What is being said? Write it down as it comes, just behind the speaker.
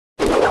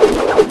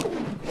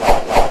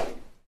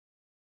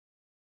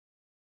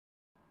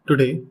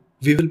Today,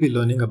 we will be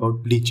learning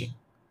about bleaching.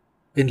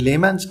 In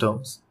layman's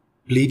terms,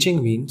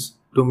 bleaching means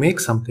to make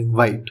something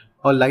white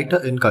or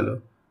lighter in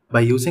color by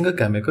using a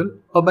chemical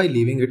or by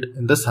leaving it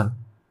in the sun.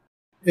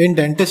 In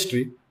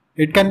dentistry,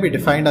 it can be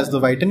defined as the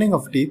whitening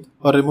of teeth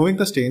or removing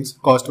the stains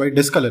caused by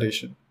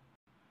discoloration.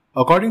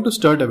 According to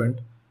Sturdivant,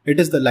 it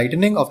is the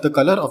lightening of the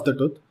color of the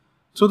tooth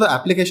through the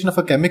application of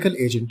a chemical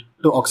agent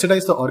to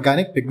oxidize the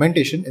organic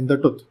pigmentation in the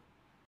tooth.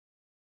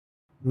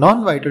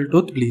 Non-vital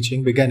tooth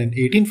bleaching began in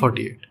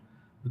 1848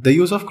 with the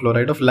use of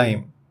chloride of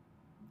lime.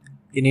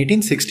 In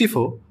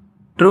 1864,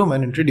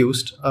 Truman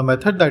introduced a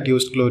method that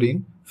used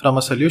chlorine from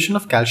a solution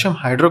of calcium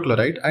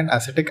hydrochloride and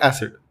acetic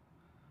acid.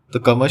 The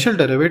commercial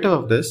derivative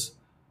of this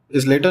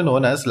is later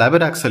known as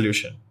Laberax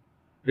solution.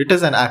 It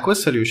is an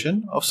aqueous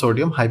solution of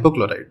sodium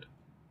hypochlorite.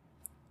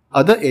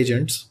 Other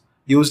agents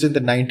used in the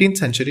 19th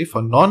century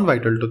for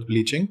non-vital tooth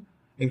bleaching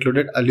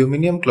included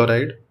aluminum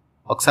chloride,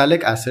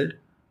 oxalic acid,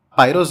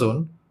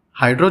 pyrozone,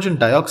 hydrogen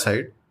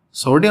dioxide,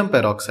 sodium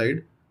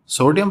peroxide,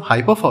 sodium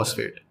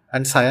hypophosphate,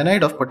 and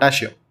cyanide of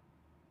potassium.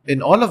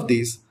 In all of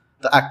these,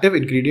 the active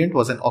ingredient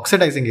was an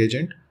oxidizing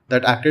agent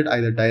that acted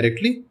either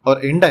directly or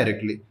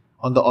indirectly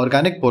on the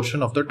organic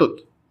portion of the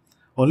tooth.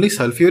 Only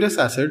sulfurous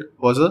acid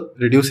was a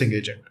reducing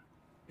agent.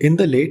 In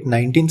the late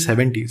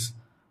 1970s,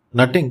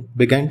 Nutting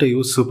began to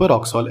use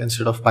superoxole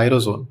instead of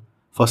pyrozone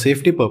for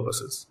safety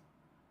purposes.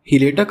 He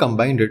later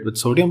combined it with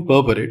sodium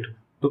perborate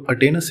to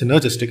attain a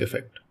synergistic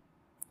effect.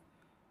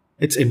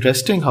 It's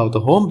interesting how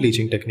the home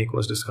bleaching technique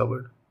was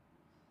discovered.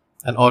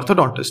 An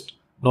orthodontist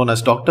known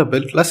as Dr.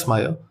 Bill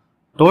Klesmeyer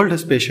told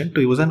his patient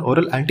to use an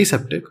oral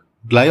antiseptic,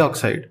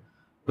 glyoxide,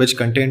 which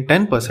contained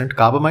 10%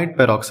 carbamide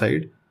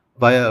peroxide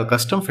via a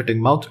custom-fitting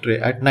mouth tray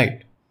at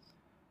night.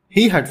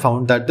 He had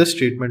found that this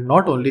treatment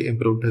not only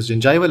improved his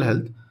gingival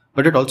health,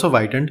 but it also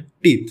whitened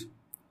teeth.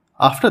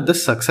 After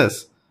this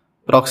success,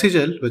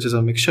 Proxygel, which is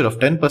a mixture of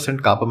 10%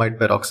 carbamide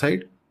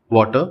peroxide,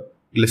 water,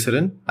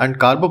 glycerin, and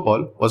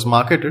carbopol, was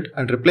marketed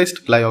and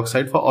replaced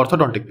glyoxide for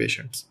orthodontic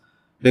patients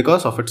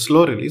because of its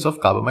slow release of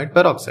carbamide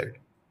peroxide.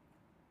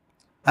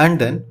 And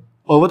then,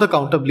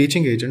 over-the-counter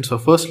bleaching agents were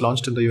first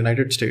launched in the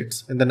United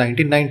States in the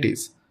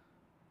 1990s.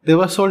 They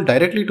were sold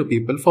directly to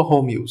people for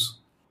home use.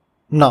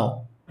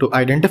 Now, to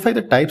identify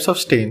the types of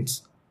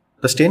stains,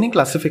 the staining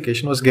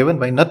classification was given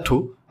by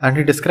Nathu, and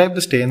he described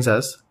the stains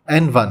as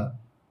N1,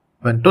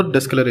 when tooth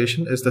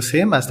discoloration is the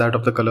same as that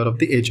of the color of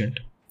the agent;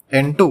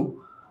 N2,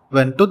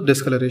 when tooth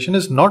discoloration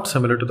is not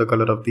similar to the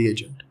color of the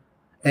agent;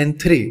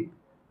 N3,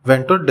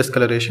 when tooth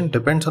discoloration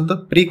depends on the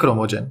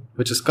prechromogen,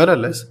 which is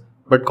colorless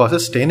but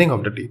causes staining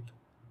of the teeth.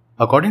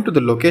 According to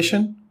the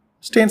location,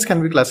 stains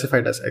can be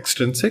classified as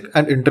extrinsic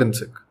and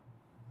intrinsic.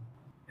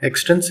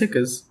 Extrinsic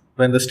is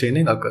when the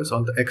staining occurs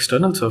on the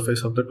external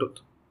surface of the tooth,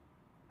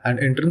 and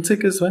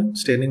intrinsic is when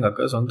staining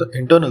occurs on the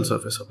internal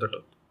surface of the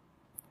tooth.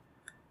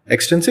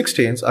 Extrinsic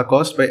stains are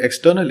caused by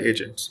external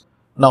agents.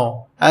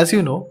 Now, as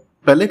you know,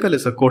 pellicle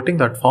is a coating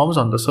that forms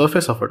on the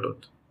surface of a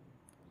tooth.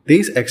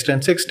 These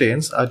extrinsic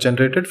stains are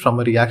generated from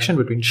a reaction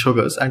between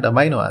sugars and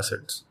amino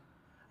acids,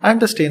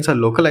 and the stains are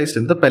localized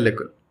in the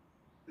pellicle.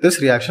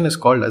 This reaction is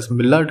called as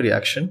Maillard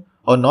reaction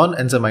or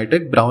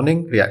non-enzymatic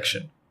Browning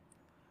reaction.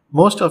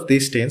 Most of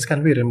these stains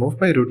can be removed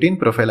by routine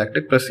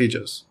prophylactic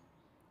procedures.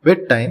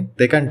 With time,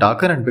 they can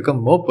darken and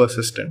become more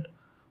persistent,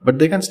 but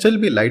they can still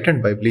be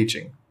lightened by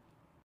bleaching.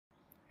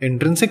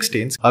 Intrinsic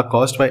stains are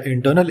caused by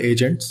internal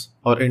agents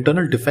or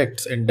internal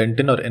defects in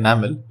dentin or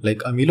enamel like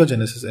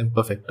amelogenesis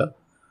imperfecta,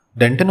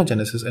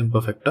 dentinogenesis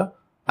imperfecta,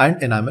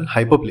 and enamel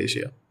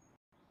hypoplasia.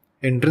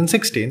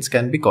 Intrinsic stains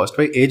can be caused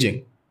by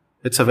aging.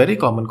 It's a very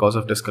common cause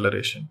of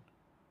discoloration.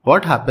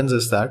 What happens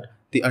is that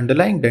the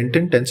underlying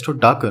dentin tends to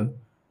darken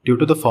due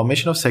to the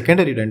formation of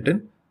secondary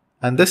dentin,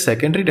 and this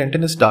secondary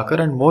dentin is darker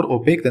and more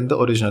opaque than the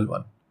original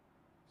one.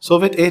 So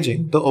with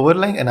aging, the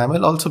overlying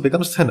enamel also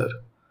becomes thinner.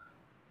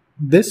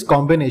 This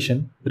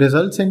combination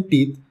results in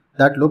teeth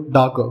that look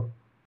darker.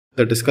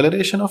 The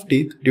discoloration of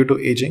teeth due to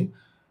aging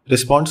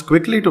responds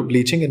quickly to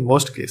bleaching in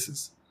most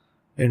cases.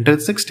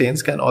 Intrinsic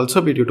stains can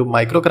also be due to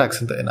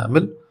microcracks in the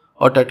enamel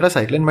or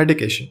tetracycline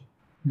medication.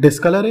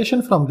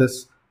 Discoloration from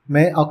this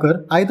may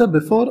occur either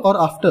before or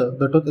after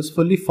the tooth is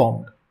fully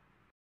formed.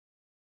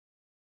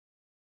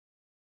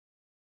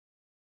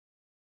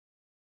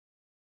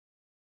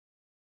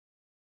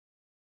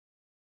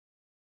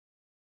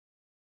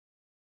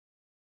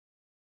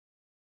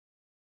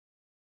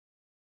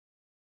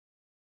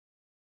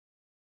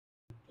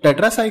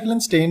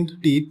 Tetracycline stained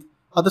teeth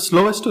are the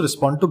slowest to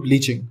respond to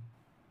bleaching.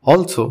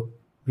 Also,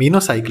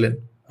 minocycline,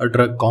 a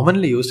drug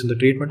commonly used in the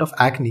treatment of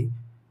acne,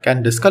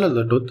 can discolor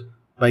the tooth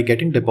by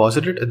getting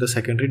deposited in the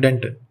secondary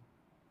dentin.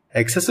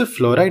 Excessive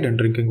fluoride in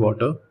drinking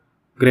water,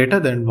 greater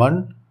than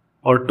 1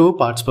 or 2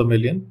 parts per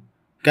million,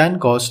 can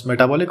cause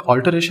metabolic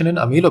alteration in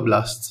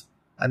ameloblasts,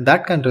 and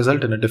that can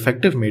result in a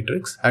defective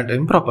matrix and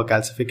improper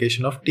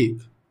calcification of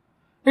teeth.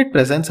 It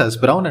presents as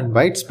brown and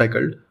white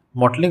speckled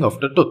mottling of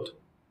the tooth.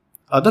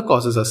 Other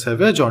causes are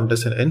severe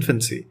jaundice in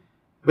infancy,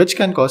 which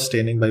can cause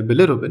staining by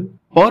bilirubin,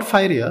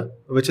 porphyria,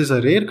 which is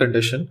a rare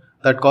condition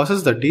that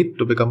causes the teeth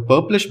to become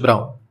purplish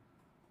brown.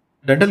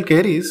 Dental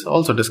caries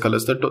also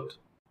discolors the tooth.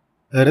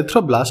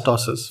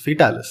 Erythroblastosis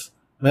fetalis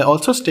may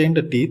also stain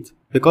the teeth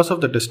because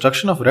of the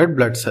destruction of red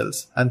blood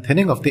cells and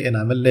thinning of the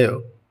enamel layer.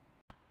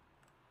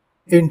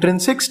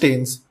 Intrinsic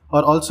stains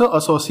are also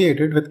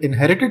associated with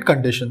inherited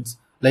conditions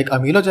like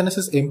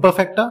amelogenesis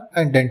imperfecta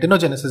and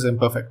dentinogenesis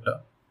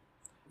imperfecta.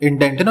 In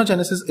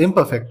dentinogenesis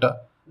imperfecta,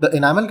 the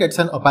enamel gets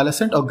an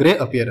opalescent or grey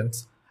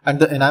appearance, and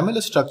the enamel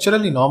is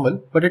structurally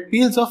normal but it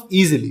peels off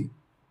easily,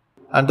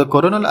 and the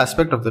coronal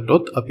aspect of the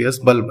tooth appears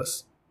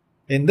bulbous.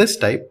 In this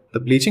type, the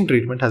bleaching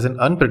treatment has an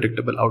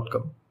unpredictable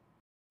outcome.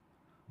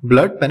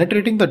 Blood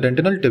penetrating the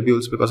dentinal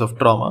tubules because of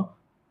trauma,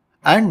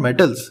 and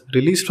metals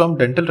released from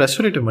dental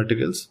restorative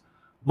materials,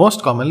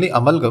 most commonly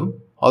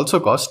amalgam, also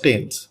cause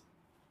stains.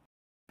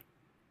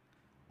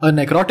 A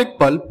necrotic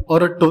pulp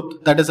or a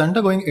tooth that is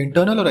undergoing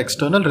internal or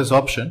external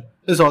resorption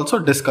is also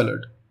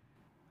discolored.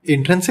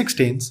 Intrinsic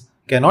stains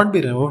cannot be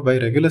removed by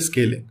regular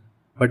scaling,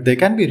 but they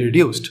can be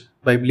reduced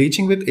by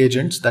bleaching with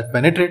agents that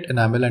penetrate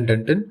enamel and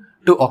dentin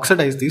to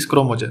oxidize these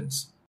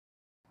chromogens.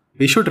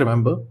 We should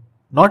remember,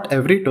 not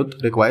every tooth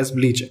requires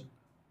bleaching.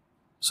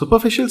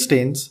 Superficial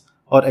stains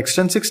or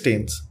extrinsic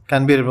stains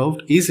can be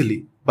removed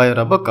easily by a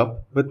rubber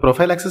cup with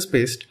prophylaxis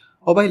paste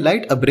or by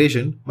light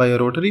abrasion by a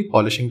rotary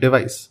polishing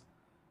device.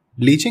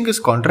 Bleaching is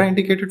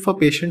contraindicated for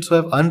patients who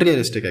have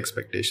unrealistic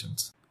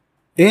expectations.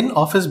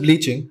 In-office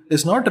bleaching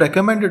is not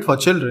recommended for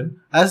children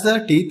as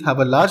their teeth have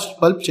a large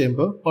pulp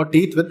chamber or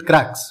teeth with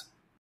cracks.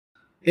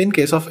 In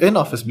case of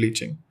in-office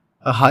bleaching,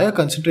 a higher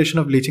concentration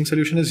of bleaching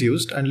solution is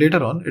used and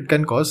later on it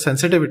can cause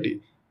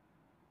sensitivity.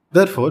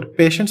 Therefore,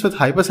 patients with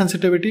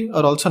hypersensitivity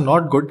are also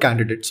not good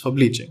candidates for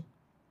bleaching.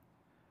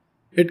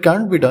 It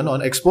can't be done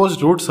on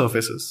exposed root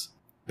surfaces.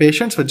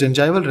 Patients with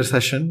gingival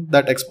recession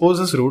that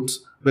exposes roots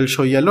will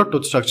show yellow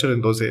tooth structure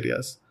in those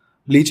areas.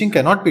 Bleaching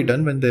cannot be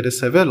done when there is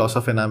severe loss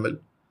of enamel,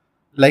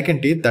 like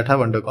in teeth that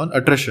have undergone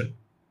attrition.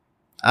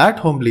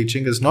 At-home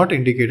bleaching is not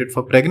indicated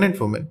for pregnant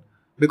women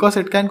because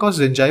it can cause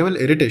gingival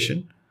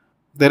irritation.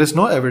 There is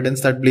no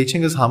evidence that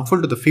bleaching is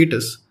harmful to the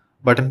fetus,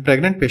 but in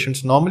pregnant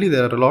patients normally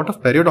there are a lot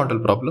of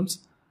periodontal problems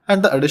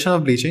and the addition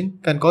of bleaching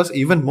can cause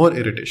even more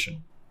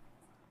irritation.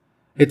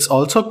 It's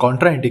also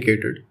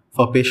contraindicated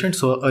for patients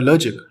who are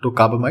allergic to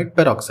carbamide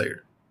peroxide.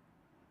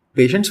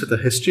 Patients with a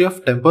history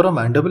of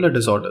temporomandibular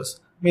disorders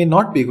may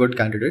not be good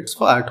candidates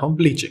for at-home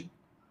bleaching.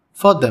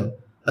 For them,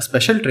 a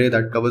special tray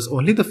that covers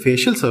only the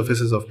facial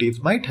surfaces of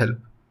teeth might help.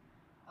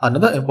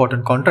 Another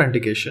important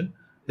contraindication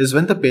is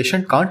when the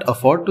patient can't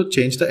afford to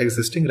change the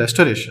existing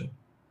restoration.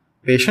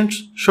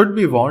 Patients should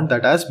be warned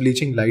that as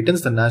bleaching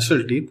lightens the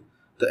natural teeth,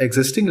 the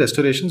existing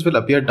restorations will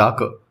appear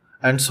darker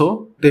and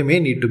so they may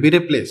need to be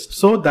replaced.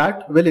 So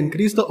that will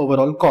increase the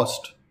overall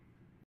cost.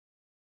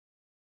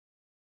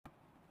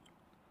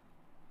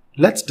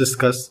 Let's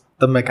discuss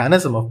the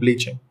mechanism of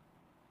bleaching.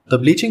 The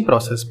bleaching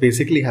process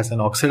basically has an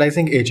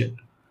oxidizing agent.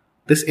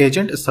 This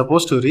agent is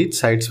supposed to reach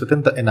sites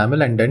within the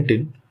enamel and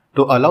dentin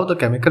to allow the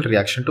chemical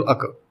reaction to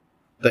occur.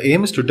 The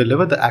aim is to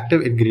deliver the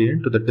active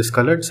ingredient to the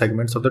discolored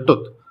segments of the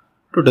tooth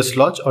to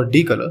dislodge or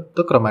decolor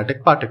the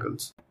chromatic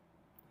particles.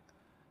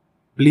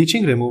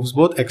 Bleaching removes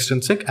both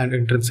extrinsic and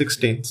intrinsic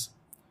stains.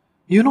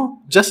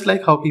 Just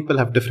like how people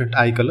have different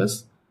eye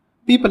colors,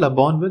 people are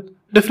born with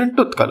different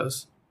tooth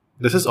colors.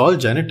 This is all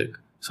genetic,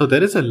 so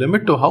there is a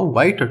limit to how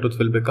white a tooth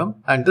will become,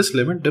 and this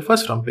limit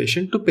differs from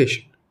patient to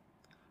patient.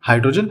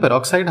 Hydrogen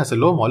peroxide has a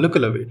low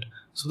molecular weight,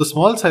 so the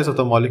small size of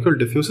the molecule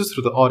diffuses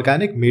through the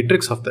organic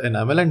matrix of the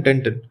enamel and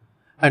dentin,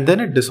 and then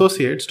it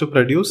dissociates to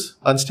produce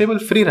unstable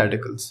free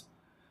radicals,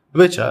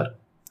 which are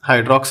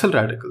hydroxyl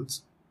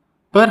radicals,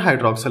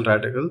 perhydroxyl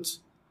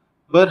radicals,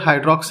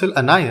 perhydroxyl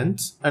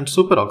anions, and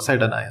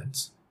superoxide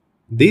anions.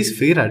 These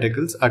free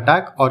radicals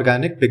attack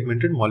organic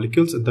pigmented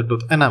molecules in the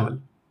tooth enamel.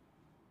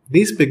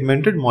 These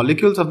pigmented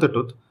molecules of the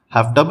tooth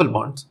have double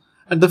bonds,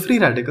 and the free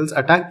radicals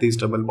attack these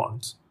double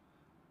bonds.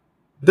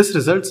 This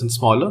results in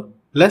smaller,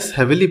 less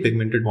heavily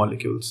pigmented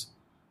molecules.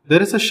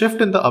 There is a shift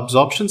in the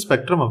absorption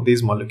spectrum of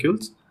these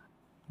molecules.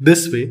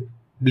 This way,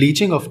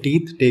 bleaching of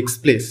teeth takes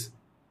place.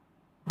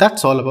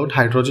 That's all about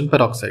hydrogen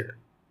peroxide.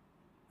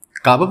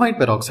 Carbamide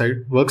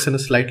peroxide works in a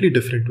slightly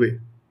different way.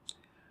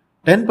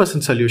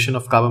 10% solution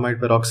of carbamide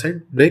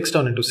peroxide breaks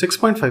down into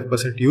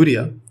 6.5%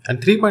 urea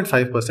and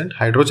 3.5%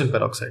 hydrogen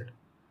peroxide.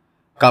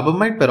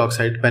 Carbamide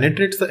peroxide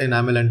penetrates the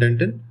enamel and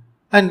dentin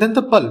and then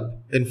the pulp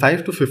in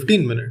 5 to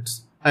 15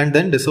 minutes and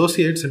then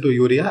dissociates into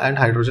urea and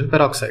hydrogen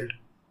peroxide.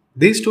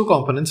 These two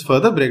components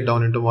further break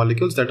down into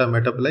molecules that are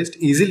metabolized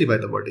easily by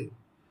the body.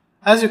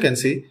 As you can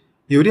see,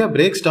 urea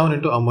breaks down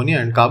into ammonia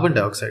and carbon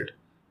dioxide,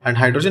 and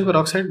hydrogen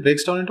peroxide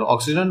breaks down into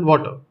oxygen and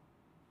water.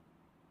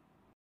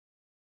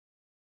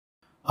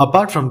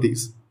 Apart from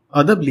these,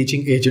 other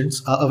bleaching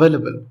agents are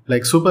available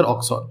like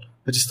superoxole,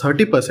 which is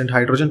 30%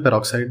 hydrogen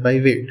peroxide by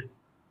weight.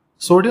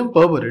 Sodium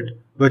perborate,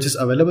 which is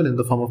available in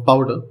the form of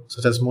powder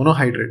such as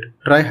monohydrate,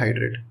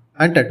 trihydrate,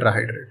 and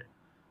tetrahydrate.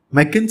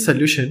 Meckin's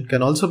solution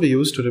can also be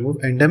used to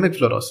remove endemic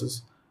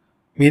fluorosis.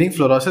 meaning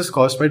fluorosis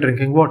caused by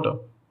drinking water.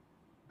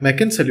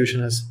 Meckin's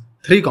solution has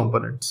three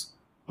components: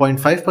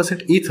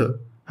 0.5% ether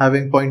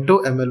having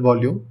 0.2 ml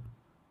volume.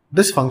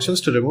 This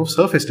functions to remove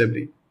surface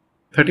debris.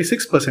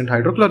 36%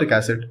 hydrochloric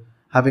acid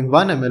having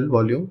 1 ml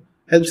volume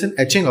helps in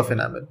etching of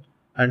enamel,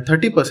 and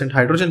 30%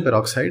 hydrogen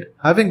peroxide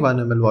having 1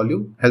 ml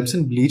volume helps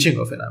in bleaching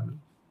of enamel.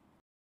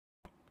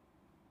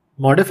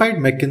 Modified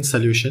Meckin's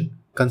solution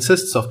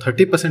consists of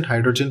 30%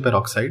 hydrogen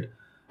peroxide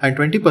and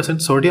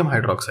 20% sodium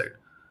hydroxide,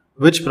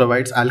 which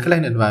provides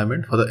alkaline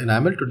environment for the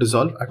enamel to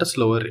dissolve at a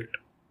slower rate.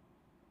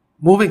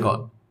 Moving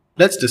on,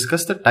 let's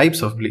discuss the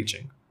types of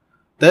bleaching.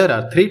 There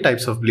are three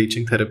types of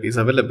bleaching therapies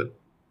available: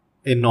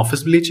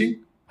 in-office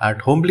bleaching,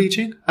 at-home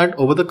bleaching, and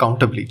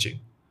over-the-counter bleaching.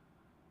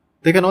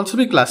 They can also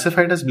be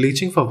classified as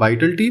bleaching for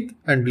vital teeth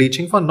and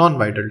bleaching for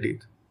non-vital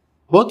teeth.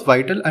 Both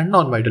vital and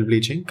non-vital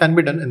bleaching can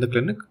be done in the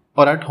clinic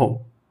or at home.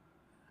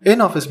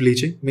 In-office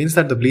bleaching means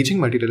that the bleaching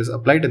material is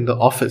applied in the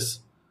office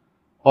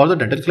or the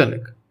dental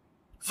clinic.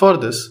 For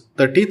this,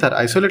 the teeth are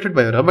isolated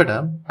by a rubber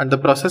dam and the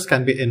process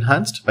can be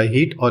enhanced by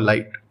heat or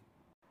light.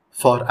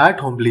 For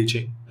at-home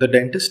bleaching, the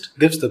dentist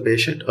gives the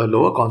patient a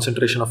lower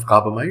concentration of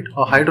carbamide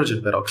or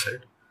hydrogen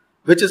peroxide,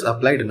 which is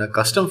applied in a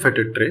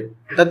custom-fitted tray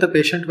that the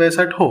patient wears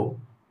at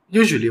home,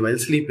 usually while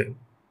sleeping.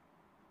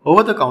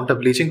 Over-the-counter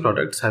bleaching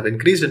products have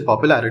increased in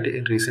popularity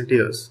in recent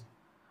years.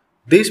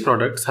 These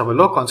products have a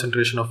low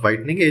concentration of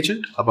whitening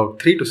agent,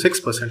 about 3 to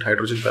 6%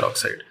 hydrogen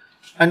peroxide,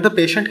 and the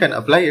patient can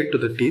apply it to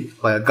the teeth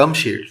via gum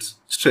shields,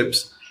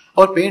 strips,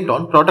 or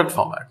paint-on product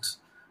formats.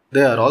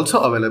 They are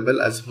also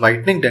available as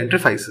whitening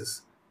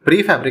dentrifices,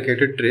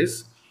 prefabricated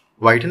trays,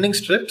 whitening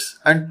strips,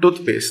 and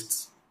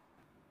toothpastes.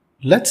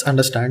 Let's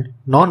understand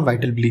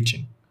non-vital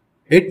bleaching.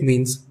 It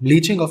means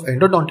bleaching of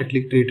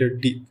endodontically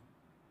treated teeth.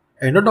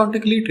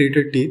 Endodontically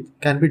treated teeth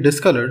can be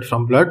discolored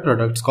from blood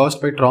products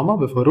caused by trauma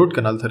before root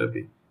canal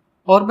therapy,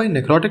 or by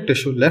necrotic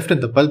tissue left in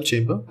the pulp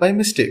chamber by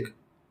mistake.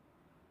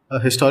 A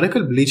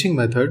historical bleaching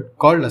method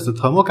called as the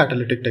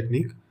thermocatalytic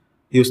technique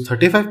used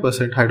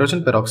 35%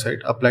 hydrogen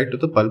peroxide applied to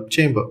the pulp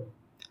chamber.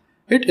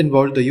 It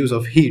involved the use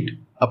of heat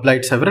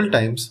applied several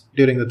times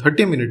during the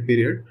 30-minute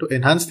period to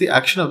enhance the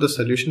action of the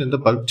solution in the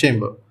pulp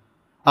chamber,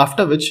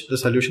 after which the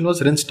solution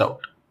was rinsed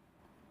out.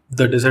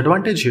 The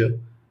disadvantage here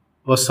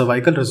was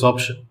cervical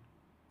resorption.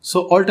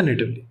 So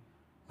alternatively,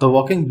 the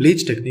walking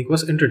bleach technique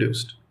was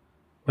introduced.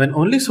 When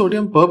only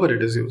sodium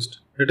perborate is used,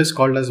 it is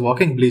called as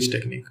walking bleach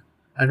technique,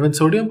 and when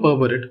sodium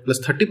perborate plus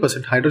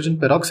 30% hydrogen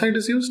peroxide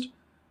is used,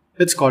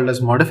 it's called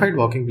as modified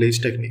walking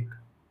bleach technique.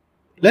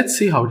 Let's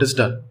see how it is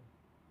done.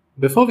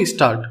 Before we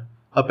start,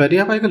 a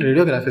periapical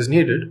radiograph is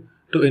needed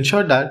to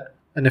ensure that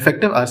an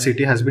effective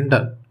RCT has been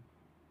done.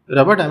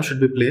 Rubber dam should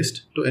be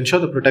placed to ensure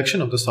the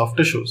protection of the soft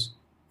tissues.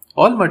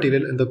 All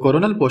material in the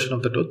coronal portion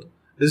of the tooth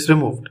is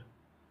removed.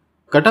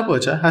 Gutta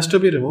percha has to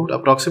be removed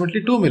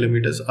approximately 2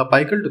 mm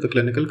apical to the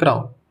clinical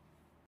crown.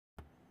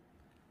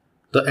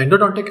 The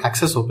endodontic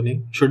access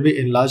opening should be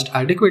enlarged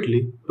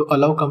adequately to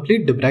allow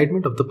complete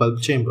debridement of the pulp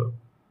chamber.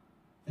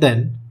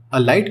 Then, a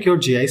light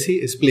cured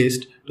GIC is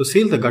placed to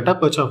seal the gutta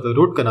percha of the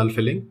root canal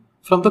filling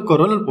from the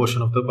coronal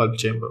portion of the pulp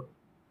chamber.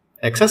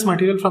 Excess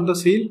material from the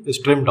seal is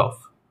trimmed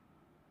off.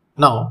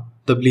 Now,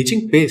 the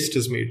bleaching paste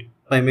is made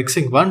by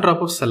mixing 1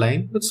 drop of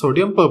saline with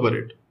sodium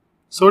perborate.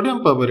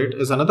 Sodium perborate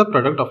is another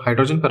product of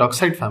hydrogen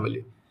peroxide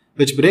family,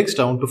 which breaks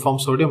down to form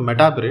sodium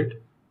metaborate,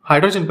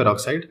 hydrogen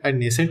peroxide, and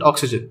nascent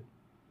oxygen.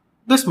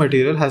 This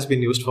material has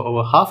been used for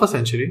over half a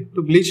century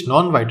to bleach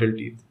non-vital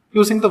teeth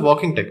using the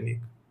walking technique.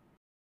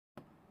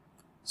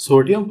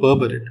 Sodium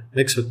perborate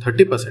mixed with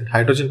 30%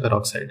 hydrogen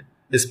peroxide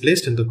is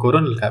placed in the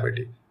coronal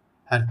cavity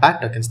and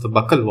packed against the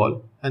buccal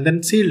wall and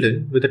then sealed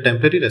in with a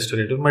temporary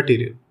restorative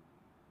material.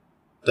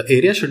 The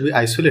area should be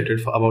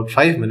isolated for about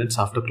 5 minutes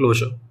after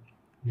closure.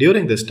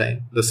 During this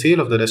time, the seal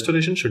of the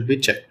restoration should be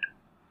checked.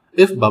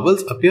 If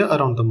bubbles appear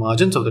around the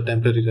margins of the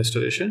temporary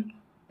restoration,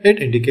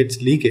 it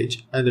indicates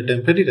leakage and the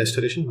temporary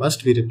restoration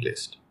must be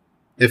replaced.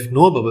 If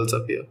no bubbles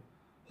appear,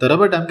 the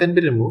rubber dam can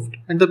be removed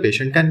and the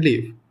patient can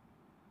leave.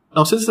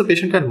 Now, since the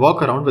patient can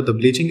walk around with the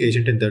bleaching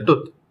agent in their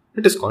tooth,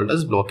 it is called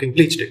as walking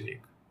bleach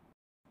technique.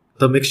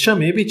 The mixture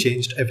may be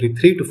changed every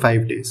 3 to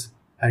 5 days,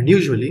 and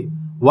usually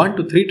 1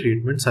 to 3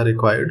 treatments are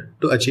required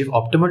to achieve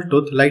optimal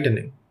tooth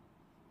lightening.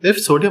 If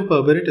sodium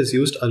perborate is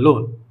used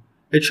alone,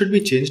 it should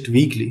be changed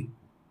weekly.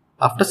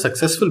 After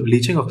successful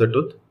bleaching of the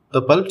tooth,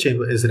 the pulp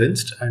chamber is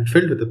rinsed and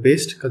filled with a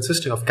paste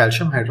consisting of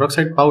calcium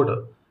hydroxide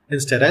powder in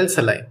sterile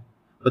saline,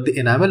 but the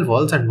enamel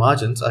walls and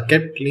margins are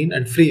kept clean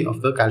and free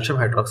of the calcium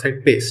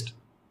hydroxide paste.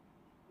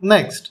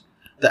 Next,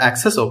 the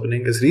access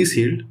opening is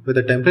resealed with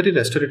a temporary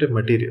restorative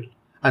material,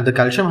 and the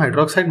calcium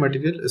hydroxide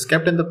material is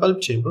kept in the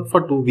pulp chamber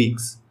for 2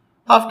 weeks.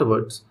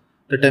 Afterwards,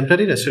 the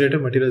temporary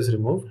restorative material is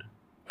removed,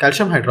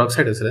 calcium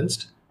hydroxide is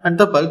rinsed, and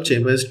the pulp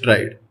chamber is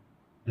dried.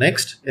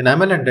 Next,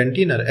 enamel and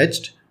dentine are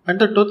etched, and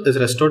the tooth is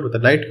restored with a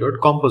light cured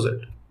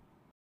composite.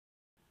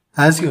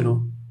 As you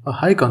know, a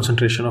high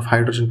concentration of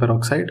hydrogen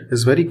peroxide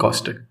is very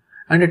caustic,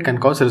 and it can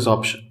cause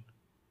resorption.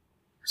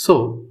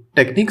 So,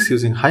 techniques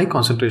using high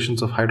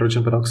concentrations of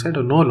hydrogen peroxide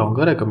are no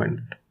longer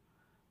recommended.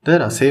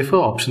 There are safer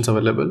options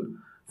available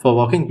for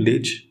walking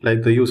bleach,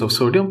 like the use of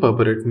sodium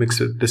perborate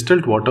mixed with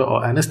distilled water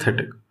or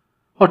anesthetic,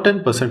 or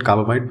 10%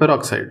 carbamide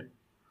peroxide.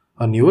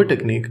 A newer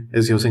technique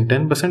is using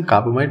 10%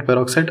 carbamide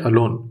peroxide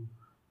alone.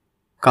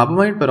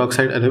 Carbamide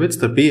peroxide elevates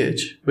the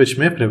pH, which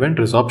may prevent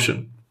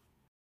resorption.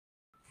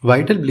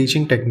 Vital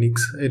bleaching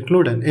techniques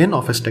include an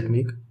in-office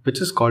technique,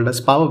 which is called as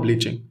power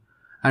bleaching,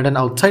 and an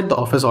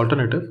outside-the-office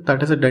alternative,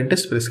 that is a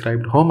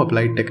dentist-prescribed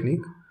home-applied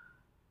technique,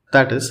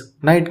 that is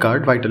night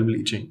guard vital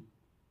bleaching.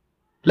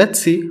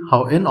 Let's see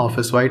how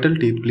in-office vital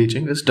teeth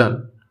bleaching is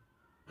done.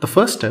 The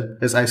first step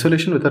is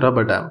isolation with a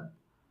rubber dam.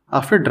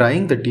 After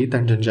drying the teeth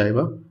and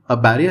gingiva, a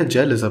barrier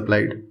gel is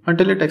applied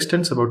until it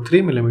extends about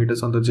 3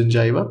 mm on the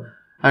gingiva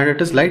and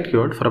it is light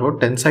cured for about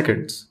 10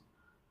 seconds.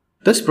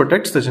 This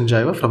protects the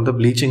gingiva from the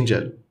bleaching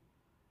gel.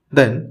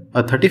 Then,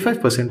 a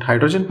 35%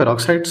 hydrogen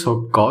peroxide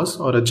soaked gauze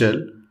or a gel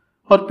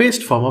or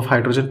paste form of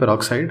hydrogen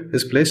peroxide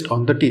is placed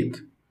on the teeth.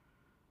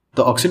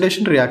 The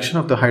oxidation reaction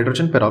of the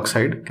hydrogen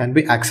peroxide can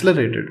be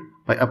accelerated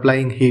by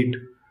applying heat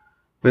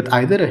with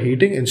either a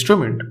heating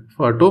instrument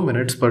for 2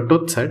 minutes per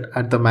tooth set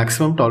at the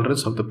maximum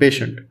tolerance of the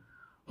patient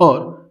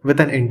or with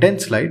an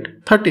intense light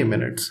 30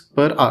 minutes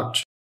per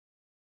arch.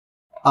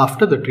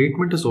 After the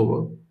treatment is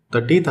over,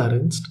 the teeth are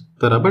rinsed,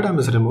 the rubber dam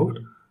is removed,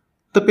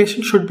 the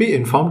patient should be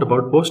informed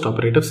about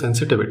post-operative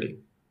sensitivity.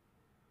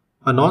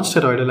 A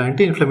non-steroidal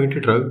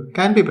anti-inflammatory drug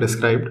can be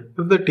prescribed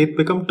if the teeth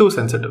become too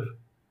sensitive.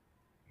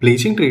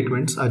 Bleaching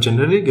treatments are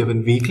generally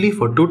given weekly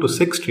for 2 to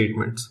 6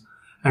 treatments,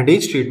 and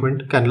each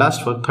treatment can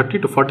last for 30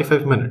 to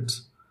 45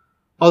 minutes.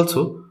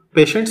 Also,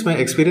 patients may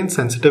experience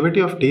sensitivity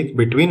of teeth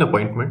between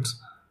appointments,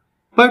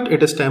 but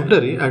it is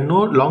temporary and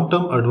no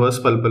long-term adverse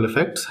pulpal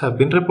effects have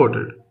been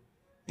reported.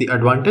 The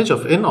advantage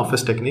of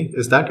in-office technique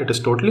is that it is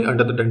totally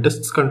under the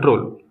dentist's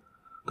control.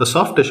 The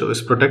soft tissue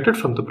is protected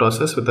from the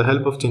process with the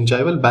help of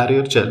gingival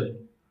barrier gel.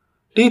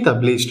 Teeth are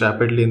bleached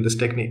rapidly in this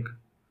technique.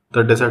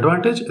 The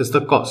disadvantage is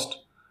the cost.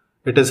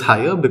 It is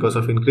higher because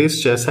of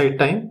increased chairside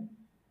time.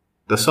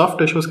 The soft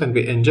tissues can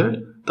be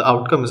injured, the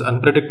outcome is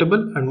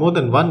unpredictable, and more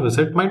than one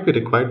visit might be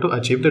required to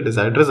achieve the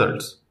desired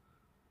results.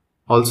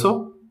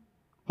 Also,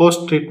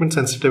 post-treatment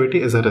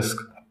sensitivity is a risk.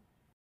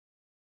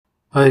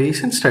 A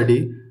recent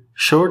study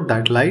showed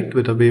that light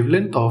with a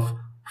wavelength of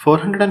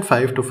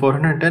 405 to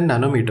 410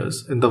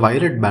 nanometers in the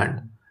violet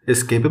band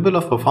is capable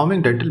of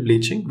performing dental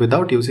bleaching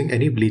without using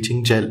any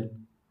bleaching gel.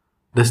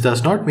 This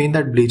does not mean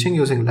that bleaching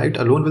using light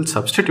alone will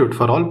substitute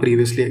for all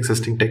previously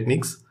existing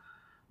techniques,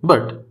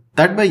 but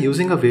that by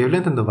using a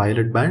wavelength in the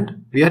violet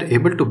band, we are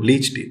able to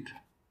bleach teeth.